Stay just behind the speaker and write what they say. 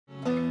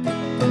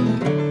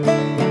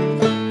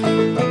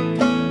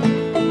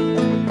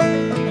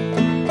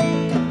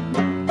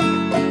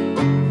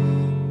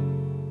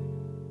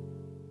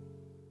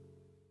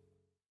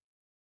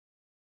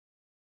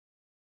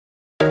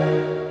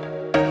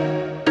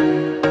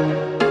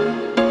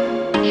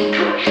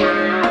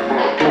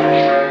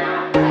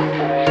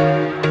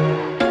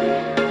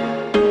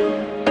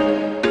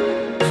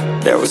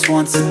There was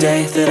once a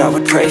day that I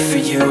would pray for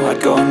you.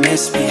 I'd go and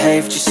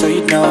misbehave just so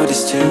you'd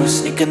notice too.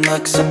 Sneaking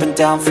looks up and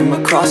down from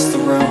across the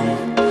room.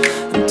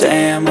 And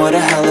damn, what a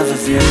hell of a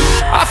view.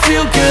 I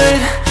feel good,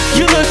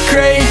 you look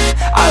great,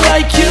 I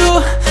like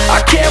you,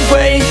 I can't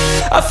wait.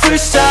 A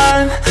first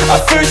time, a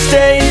first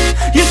date.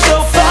 You're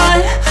so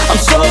fine, I'm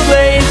so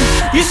late.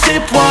 You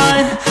sip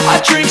wine,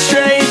 I drink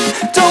straight.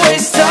 Don't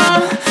waste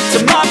time to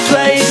my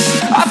place.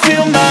 I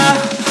feel my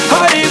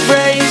heart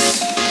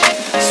erase.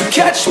 So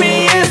catch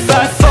me if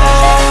I fall.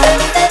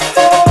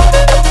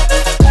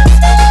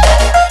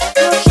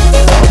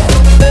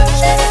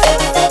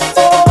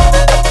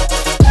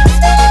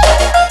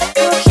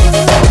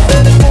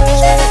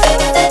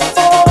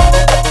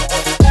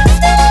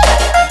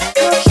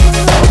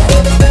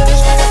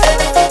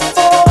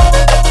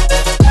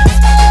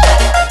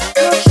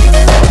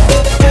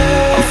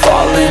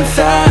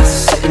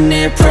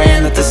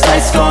 Praying that this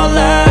night's gonna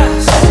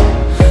last.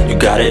 You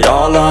got it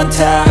all on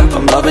tap,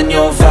 I'm loving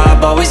your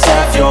vibe, always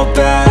have your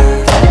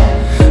back.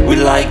 We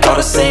like all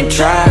the same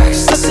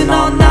tracks, listen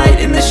all night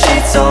in the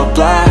sheets all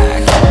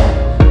black.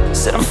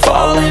 Said I'm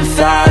falling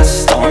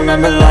fast, don't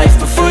remember life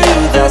before you,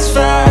 that's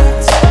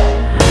fact.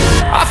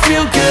 I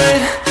feel good,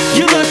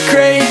 you look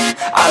great,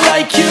 I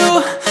like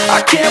you,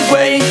 I can't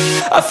wait.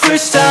 A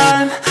first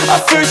time, a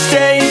first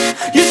date.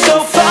 You're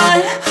so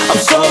fine, I'm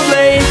so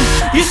late.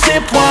 You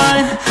sip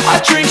wine,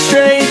 I drink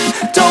straight.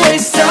 Don't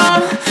waste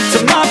time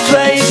to my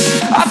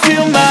place. I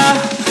feel my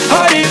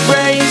heart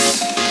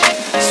erase.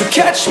 So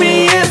catch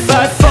me if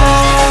I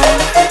fall.